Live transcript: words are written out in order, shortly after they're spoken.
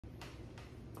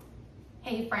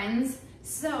Hey friends,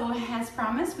 so as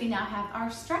promised, we now have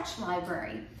our stretch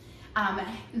library.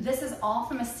 This is all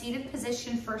from a seated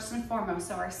position first and foremost,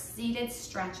 so our seated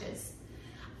stretches.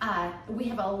 We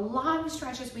have a lot of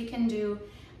stretches we can do,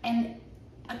 and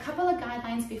a couple of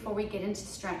guidelines before we get into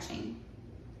stretching.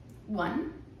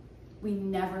 1, we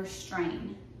never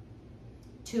strain.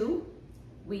 2,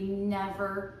 we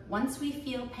never, once we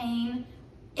feel pain,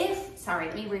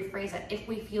 let me rephrase it, if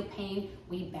we feel pain,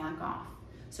 we back off.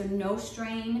 So no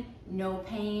strain, no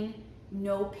pain,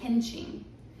 no pinching.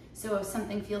 So if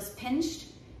something feels pinched,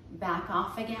 back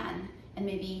off again and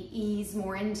maybe ease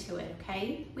more into it,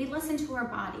 okay? We listen to our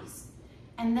bodies.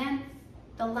 And then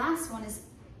the last one is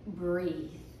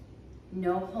breathe.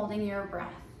 No holding your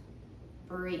breath.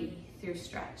 Breathe through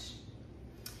stretch.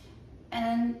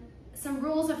 And some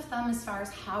rules of thumb as far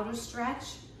as how to stretch.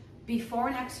 Before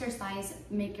an exercise,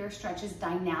 make your stretches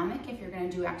dynamic if you're gonna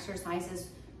do exercises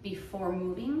before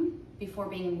moving, before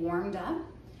being warmed up.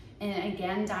 And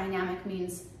again, dynamic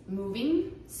means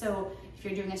moving. So if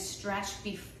you're doing a stretch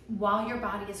while your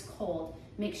body is cold,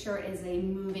 make sure it is a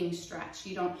moving stretch.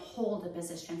 You don't hold a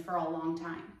position for a long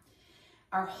time.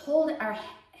 Our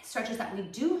stretches that we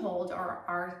do hold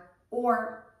are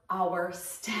our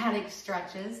static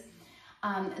stretches.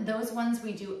 Those ones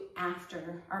we do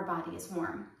after our body is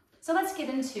warm. So let's get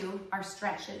into our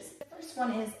stretches. The first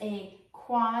one is a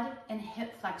quad and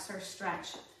hip flexor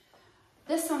stretch.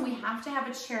 This one, we have to have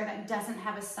a chair that doesn't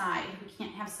have a side. We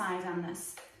can't have sides on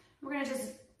this. We're gonna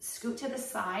just scoot to the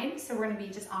side. So we're gonna be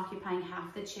just occupying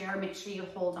half the chair. Make sure you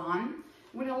hold on.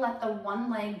 We're gonna let the one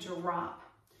leg drop.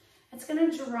 It's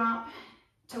gonna drop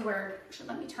to where,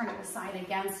 let me turn to the side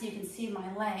again so you can see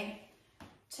my leg,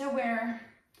 to where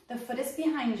the foot is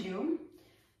behind you.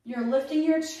 You're lifting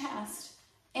your chest,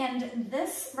 and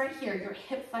this right here, your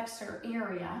hip flexor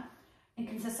area, it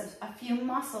consists of a few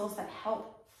muscles that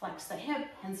help flex the hip,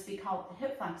 hence we call it the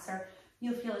hip flexor.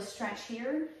 You'll feel a stretch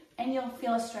here, and you'll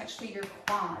feel a stretch through your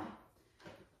quad.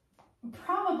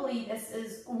 Probably this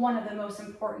is one of the most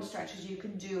important stretches you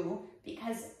could do,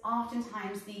 because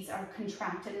oftentimes these are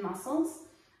contracted muscles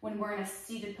when we're in a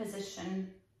seated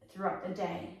position throughout the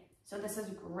day. So this is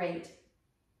great.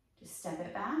 Just step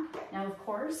it back. Now, of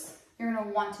course, you're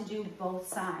gonna want to do both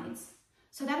sides.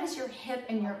 So that is your hip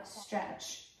and your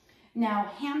stretch.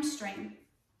 Now, hamstring.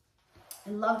 I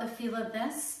love the feel of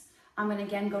this. I'm gonna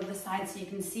again go to the side so you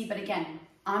can see, but again,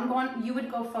 you would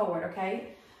go forward,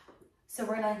 okay? So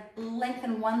we're gonna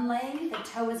lengthen one leg, the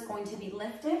toe is going to be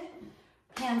lifted,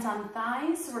 hands on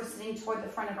thighs, so we're sitting toward the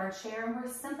front of our chair, and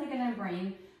we're simply gonna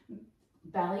bring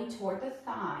belly toward the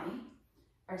thigh.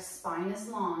 Our spine is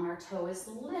long, our toe is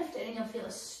lifted, and you'll feel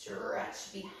a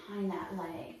stretch behind that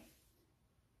leg.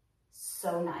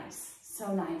 So nice,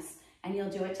 so nice. And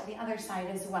you'll do it to the other side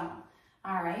as well.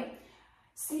 All right,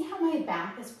 see how my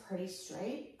back is pretty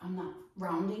straight? I'm not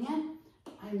rounding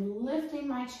it. I'm lifting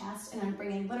my chest, and I'm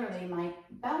bringing literally my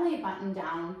belly button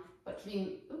down, but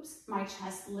keeping, my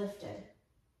chest lifted.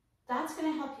 That's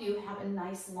gonna help you have a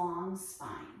nice long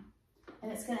spine.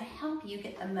 And it's gonna help you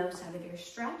get the most out of your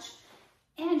stretch.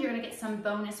 And you're gonna get some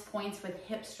bonus points with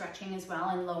hip stretching as well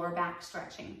and lower back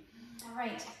stretching. All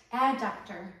right,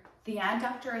 adductor. The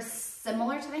adductor is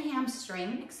similar to the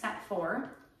hamstring, except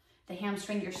for the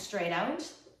hamstring, you're straight out.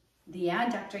 The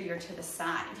adductor, you're to the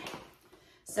side.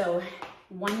 So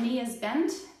one knee is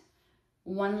bent,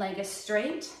 one leg is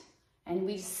straight, and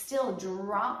we still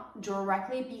drop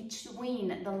directly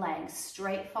between the legs,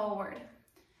 straight forward.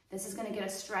 This is gonna get a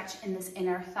stretch in this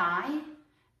inner thigh,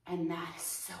 and that is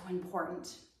so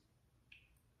important.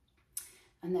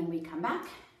 And then we come back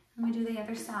and we do the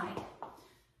other side.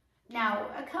 Now,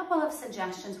 a couple of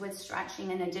suggestions with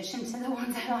stretching in addition to the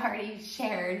ones I've already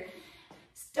shared.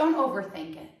 Don't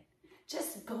overthink it.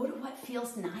 Just go to what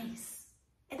feels nice.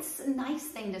 It's a nice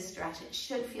thing to stretch. It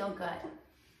should feel good.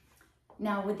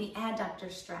 Now, with the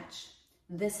adductor stretch,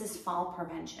 this is fall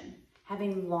prevention.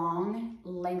 Having long,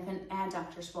 lengthened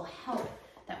adductors will help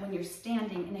that when you're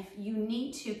standing, and if you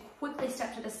need to quickly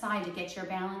step to the side to get your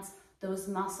balance, those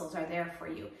muscles are there for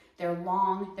you. They're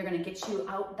long, they're gonna get you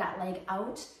out, that leg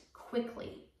out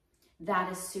quickly. That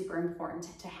is super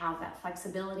important to have that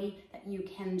flexibility that you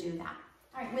can do that.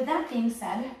 All right, with that being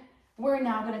said, we're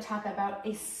now gonna talk about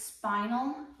a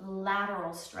spinal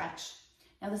lateral stretch.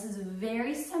 Now this is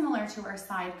very similar to our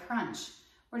side crunch.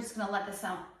 We're just gonna let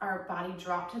our body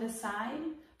drop to the side,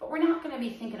 but we're not gonna be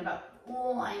thinking about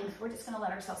length. We're just gonna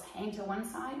let ourselves hang to one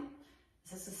side.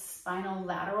 This is a spinal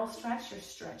lateral stretch. You're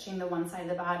stretching the one side of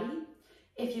the body.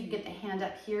 If you get the hand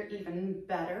up here, even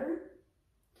better.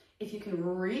 If you can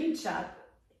reach up,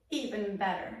 even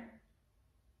better.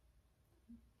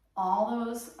 All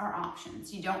those are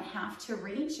options. You don't have to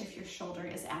reach if your shoulder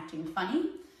is acting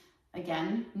funny.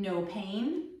 Again, no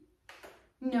pain,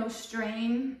 no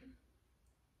strain,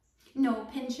 no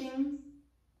pinching,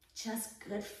 just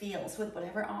good feels with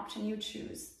whatever option you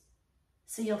choose.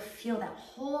 So you'll feel that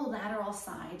whole lateral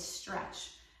side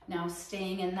stretch. Now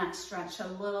staying in that stretch a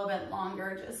little bit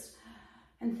longer,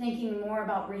 and thinking more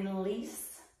about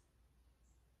release,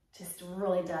 just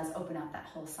really does open up that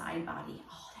whole side body.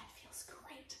 Oh, that feels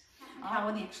great. How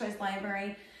in the exercise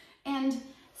library. And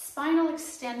spinal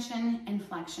extension and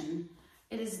flexion.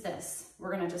 It is this.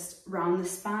 We're gonna just round the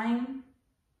spine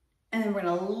and then we're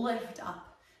gonna lift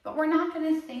up. But we're not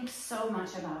gonna think so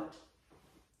much about,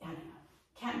 I don't know,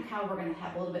 cat and cow. We're gonna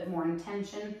have a little bit more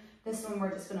intention. This one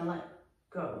we're just gonna let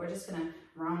go. We're just gonna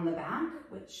round the back,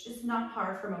 which is not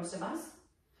hard for most of us.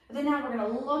 But then now we're gonna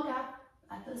look up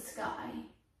at the sky.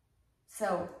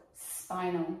 So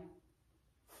spinal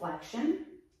flexion,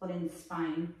 letting the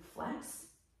spine flex.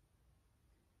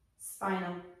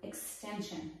 Spinal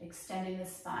extension, extending the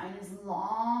spine as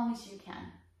long as you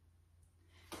can.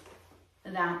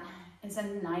 That is a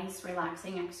nice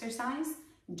relaxing exercise.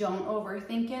 Don't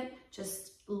overthink it.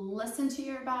 Just listen to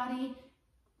your body,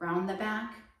 round the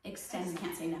back, extend.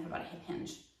 Can't say enough about a hip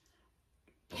hinge.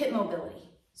 Hip mobility,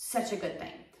 such a good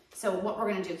thing. So what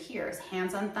we're gonna do here is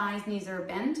hands on thighs, knees are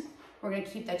bent. We're gonna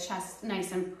keep the chest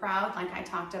nice and proud like I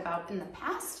talked about in the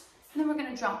past. And then we're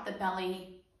gonna drop the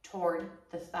belly toward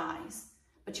the thighs.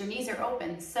 But your knees are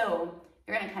open, so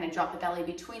you're gonna kind of drop the belly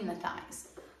between the thighs.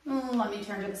 Let me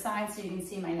turn to the side so you can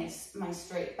see my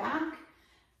straight back.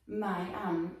 My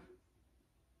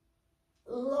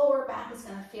lower back is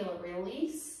gonna feel a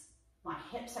release. My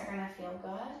hips are gonna feel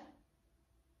good.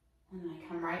 And then I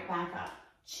come right back up.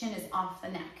 Chin is off the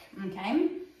neck, okay?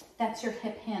 That's your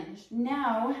hip hinge.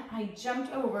 Now I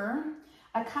jumped over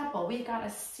a couple. We've got a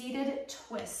seated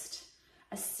twist.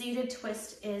 A seated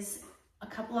twist is a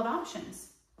couple of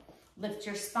options. Lift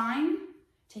your spine,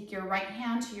 take your right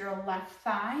hand to your left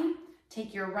thigh,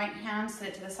 take your right hand, set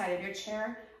it to the side of your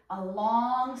chair, a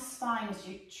long spine as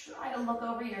you try to look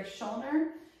over your shoulder.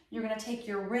 You're gonna take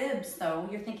your ribs though,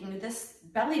 you're thinking this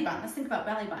belly button, let's think about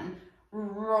belly button,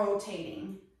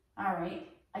 rotating. All right,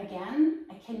 again,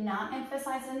 I cannot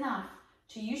emphasize enough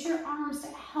to use your arms to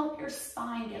help your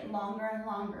spine get longer and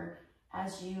longer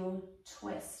as you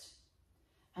twist.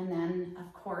 And then,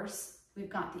 of course, we've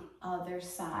got the other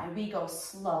side. We go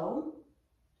slow.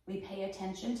 We pay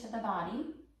attention to the body.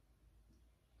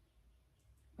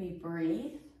 We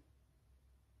breathe.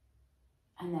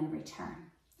 And then return.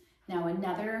 Now,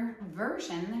 another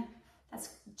version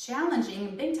that's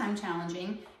challenging, big time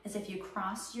challenging, is if you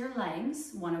cross your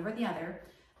legs, one over the other,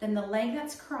 then the leg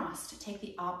that's crossed, take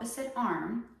the opposite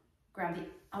arm, grab the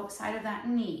outside of that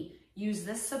knee, use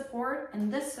this support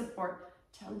and this support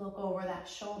to look over that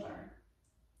shoulder.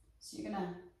 So you're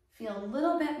gonna feel a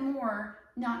little bit more,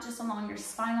 not just along your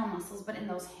spinal muscles, but in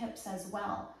those hips as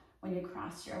well when you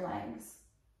cross your legs.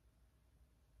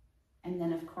 And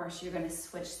then of course, you're gonna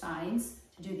switch sides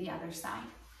to do the other side.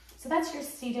 So that's your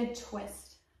seated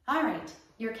twist. All right,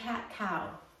 your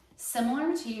cat-cow.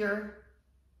 Similar to your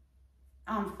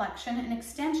flexion and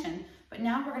extension, but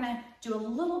now we're gonna do a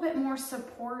little bit more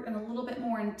support and a little bit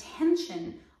more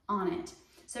intention on it.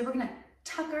 So we're gonna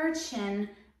tuck our chin,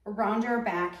 round our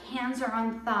back, hands are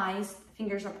on thighs,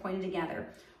 fingers are pointed together.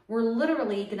 We're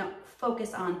literally gonna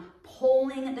focus on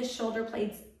pulling the shoulder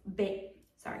blades back.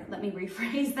 Sorry, let me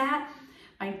rephrase that.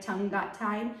 My tongue got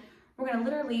tied. We're gonna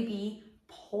literally be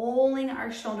pulling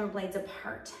our shoulder blades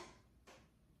apart.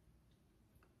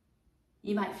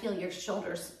 You might feel your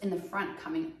shoulders in the front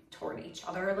coming toward each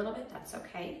other a little bit, that's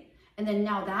okay. And then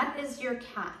now that is your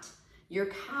cat. Your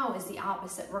cow is the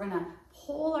opposite. We're gonna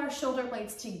pull our shoulder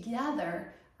blades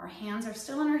together. Our hands are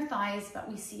still on our thighs,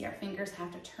 but we see our fingers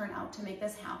have to turn out to make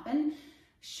this happen.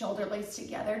 Shoulder blades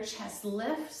together, chest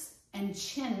lifts, and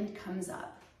chin comes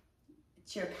up.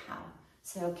 It's your cow.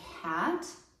 So cat,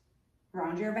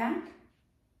 round your back,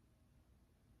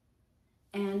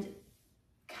 and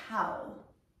cow.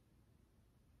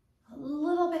 A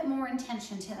little bit more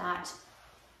intention to that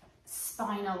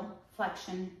spinal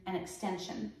flexion and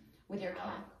extension with your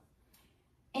cat.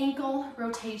 Ankle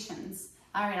rotations.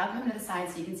 All right, I'll come to the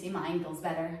side so you can see my ankles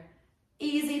better.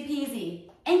 Easy peasy.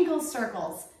 Ankle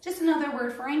circles. Just another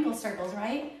word for ankle circles,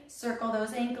 right? Circle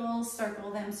those ankles,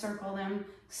 circle them,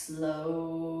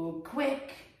 slow,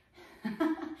 quick,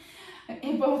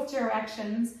 in both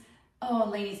directions. Oh,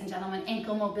 ladies and gentlemen,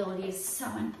 ankle mobility is so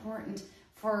important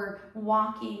for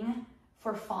walking,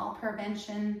 for fall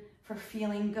prevention, for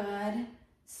feeling good.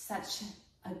 Such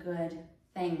a good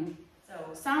thing. So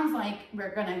sounds like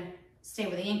we're gonna stay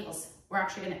with the ankles. we're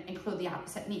actually going to include the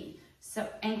opposite knee. So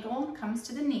ankle comes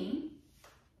to the knee,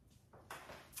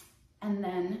 and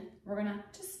then we're going to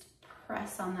just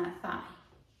press on that thigh.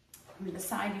 From the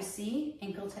side you see,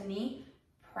 ankle to knee,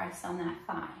 press on that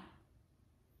thigh.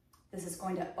 This is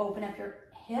going to open up your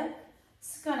hip.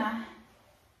 It's going to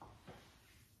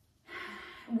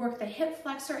work the hip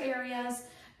flexor areas,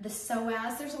 the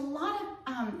psoas. There's a lot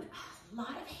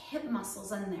of hip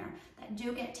muscles in there that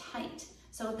do get tight.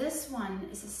 So this one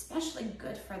is especially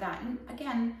good for that. And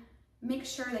again, make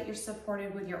sure that you're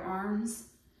supported with your arms.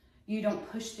 You don't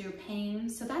push through pain.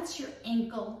 So that's your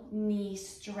ankle knee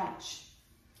stretch.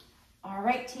 All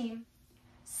right, team.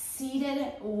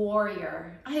 Seated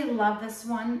warrior. I love this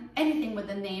one. Anything with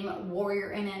the name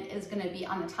warrior in it is going to be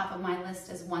on the top of my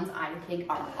list as ones I think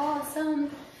are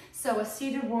awesome. So a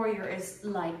seated warrior is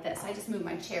like this. I just moved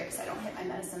my chair because I don't hit my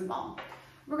medicine ball.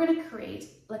 We're going to create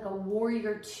like a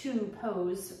warrior 2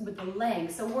 pose with the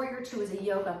legs. So warrior 2 is a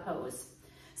yoga pose.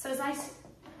 So as I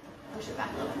push it back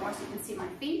a little more so you can see my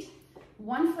feet,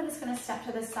 one foot is going to step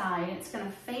to the side. It's going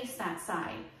to face that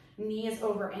side. Knee is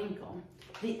over ankle.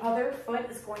 The other foot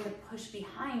is going to push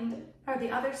behind, or the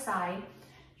other side.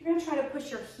 You're going to try to push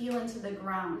your heel into the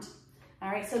ground. All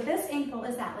right, so this ankle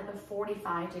is at like a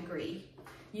 45 degree.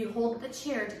 You hold the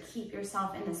chair to keep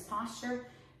yourself in this posture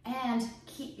and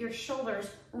keep your shoulders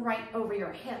right over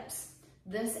your hips.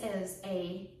 This is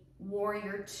a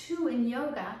warrior 2 in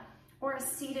yoga, or a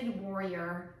seated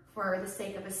warrior for the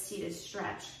sake of a seated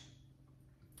stretch.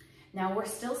 Now we're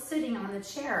still sitting on the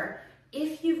chair.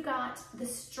 If you've got the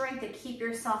strength to keep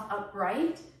yourself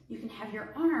upright, you can have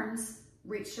your arms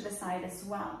reach to the side as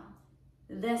well.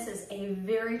 This is a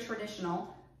very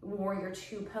traditional warrior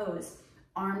 2 pose.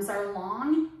 Arms are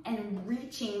long and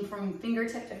reaching from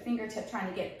fingertip to fingertip, trying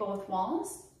to get both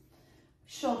walls.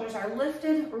 Shoulders are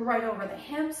lifted right over the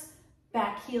hips.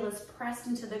 Back heel is pressed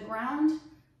into the ground.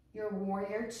 Your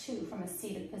warrior 2 from a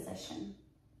seated position.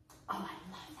 Oh,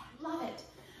 I love that, love it.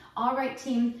 All right,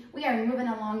 team, we are moving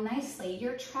along nicely.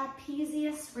 Your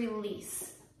trapezius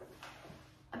release.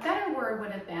 A better word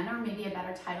would have been, or maybe a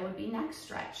better title would be neck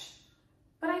stretch.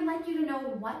 But I'd like you to know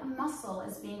what muscle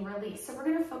is being released. So we're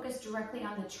going to focus directly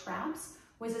on the traps,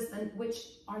 which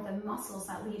are the muscles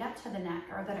that lead up to the neck,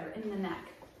 or that are in the neck.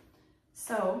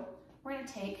 So we're going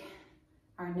to take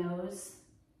our nose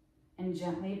and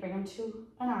gently bring them to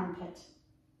an armpit.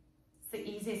 It's the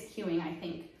easiest cueing, I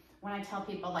think. When I tell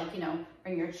people, like,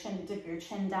 bring your chin, dip your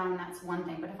chin down, that's one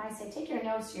thing. But if I say, take your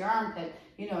nose to your armpit,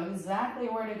 you know exactly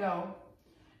where to go.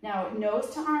 Now, nose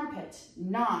to armpit,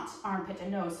 not armpit to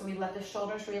nose. So we let the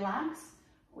shoulders relax.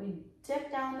 We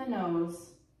dip down the nose.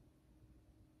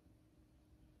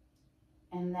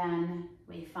 And then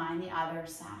we find the other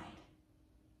side.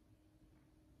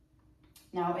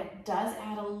 Now, it does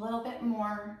add a little bit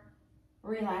more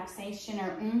relaxation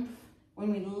or oomph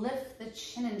when we lift the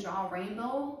chin and draw a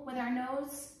rainbow with our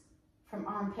nose from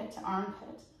armpit to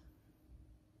armpit.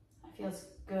 That feels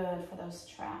good for those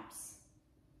traps.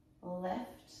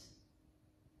 Lift,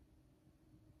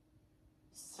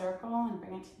 circle, and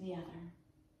bring it to the other.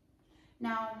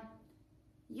 Now,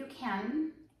 you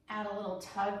can add a little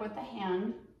tug with the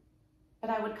hand,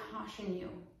 but I would caution you.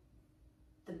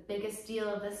 The biggest deal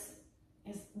of this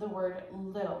is the word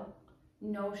little.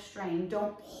 No strain.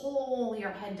 Don't pull your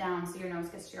head down so your nose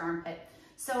gets to your armpit.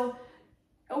 So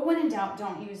when in doubt,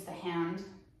 don't use the hand.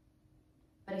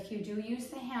 But if you do use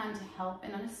the hand to help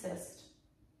and assist,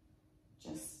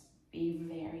 just be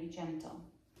very gentle.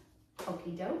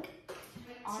 Okie doke.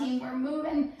 Team, we're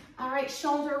moving. All right,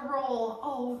 shoulder roll.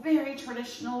 Oh, very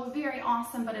traditional, very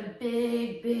awesome, but a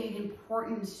big, big,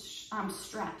 important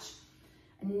stretch.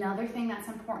 Another thing that's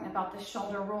important about the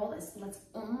shoulder roll is let's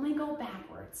only go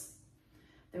backwards.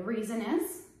 The reason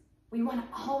is we want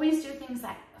to always do things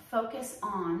that focus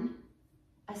on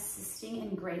assisting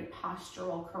in great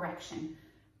postural correction.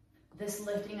 This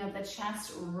lifting of the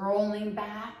chest, rolling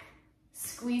back,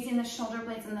 squeezing the shoulder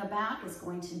blades in the back is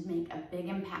going to make a big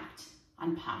impact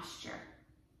on posture.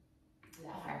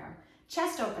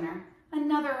 Chest opener,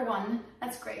 another one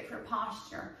that's great for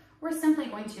posture. We're simply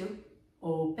going to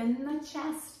open the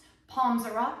chest. Palms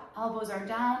are up, elbows are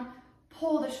down,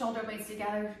 pull the shoulder blades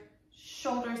together.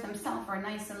 Shoulders themselves are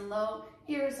nice and low.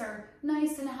 Ears are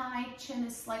nice and high. Chin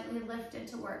is slightly lifted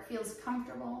to where it feels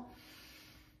comfortable.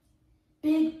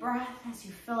 Big breath as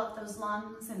you fill up those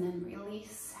lungs and then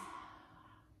release.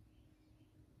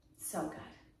 So good.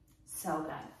 So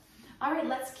good. All right,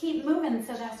 let's keep moving.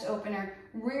 So chest opener,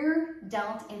 rear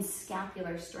delt and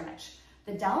scapular stretch.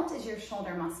 The delt is your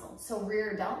shoulder muscle. So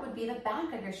rear delt would be the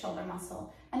back of your shoulder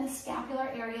muscle. And the scapular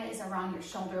area is around your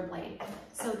shoulder blade.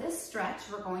 So this stretch,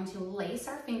 we're going to lace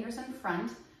our fingers in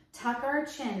front, tuck our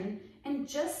chin, and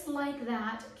just like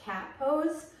that cat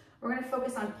pose, we're gonna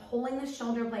focus on pulling the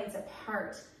shoulder blades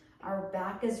apart. Our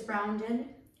back is rounded.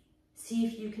 See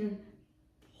if you can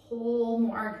pull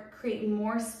more, create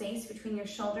more space between your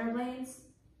shoulder blades,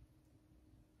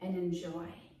 and enjoy.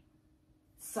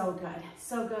 So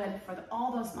good for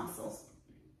all those muscles.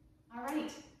 All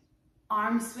right,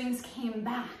 arm swings came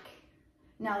back.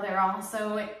 Now they're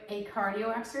also a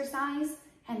cardio exercise,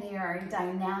 and they are a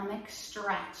dynamic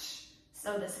stretch.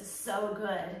 So this is so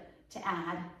good to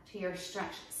add to your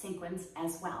stretch sequence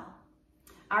as well.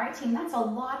 All right, team, that's a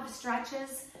lot of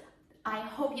stretches. I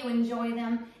hope you enjoy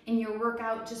them in your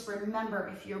workout. Just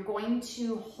remember, if you're going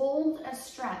to hold a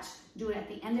stretch, do it at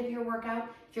the end of your workout.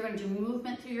 If you're going to do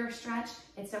movement through your stretch,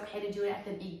 it's okay to do it at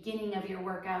the beginning of your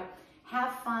workout.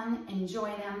 Have fun, enjoy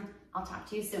them. I'll talk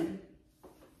to you soon.